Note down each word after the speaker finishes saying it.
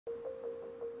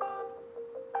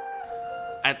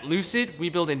At Lucid, we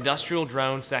build industrial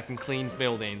drones that can clean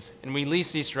buildings, and we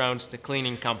lease these drones to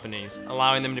cleaning companies,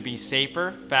 allowing them to be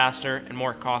safer, faster, and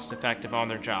more cost-effective on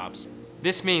their jobs.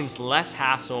 This means less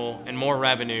hassle and more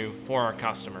revenue for our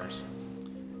customers.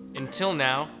 Until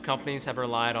now, companies have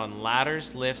relied on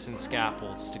ladders, lifts, and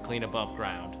scaffolds to clean above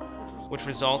ground, which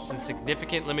results in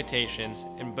significant limitations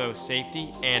in both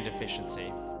safety and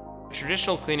efficiency.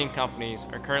 Traditional cleaning companies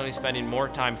are currently spending more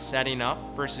time setting up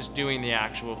versus doing the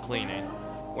actual cleaning,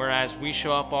 whereas we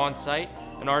show up on site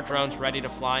and our drone's ready to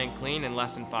fly and clean in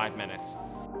less than 5 minutes.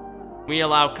 We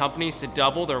allow companies to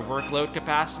double their workload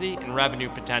capacity and revenue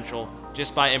potential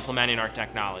just by implementing our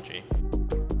technology.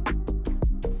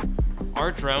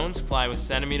 Our drones fly with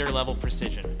centimeter-level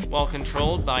precision, while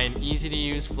controlled by an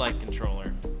easy-to-use flight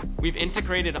controller. We've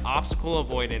integrated obstacle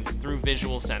avoidance through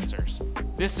visual sensors.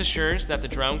 This assures that the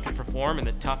drone can perform in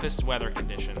the toughest weather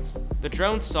conditions. The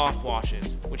drone soft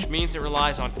washes, which means it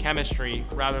relies on chemistry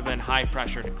rather than high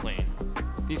pressure to clean.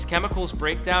 These chemicals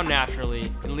break down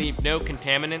naturally and leave no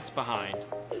contaminants behind.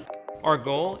 Our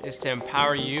goal is to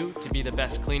empower you to be the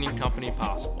best cleaning company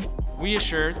possible. We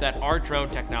assure that our drone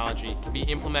technology can be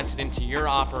implemented into your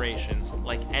operations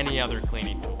like any other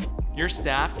cleaning tool. Your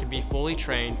staff can be fully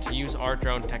trained to use our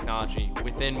drone technology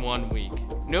within 1 week.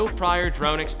 No prior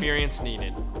drone experience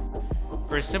needed.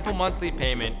 For a simple monthly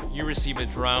payment, you receive a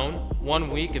drone, 1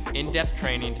 week of in-depth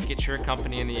training to get your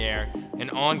company in the air, and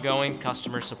ongoing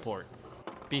customer support.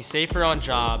 Be safer on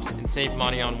jobs and save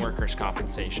money on workers'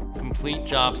 compensation. Complete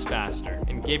jobs faster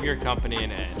and give your company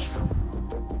an edge.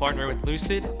 Partner with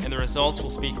Lucid and the results will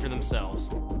speak for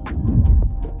themselves.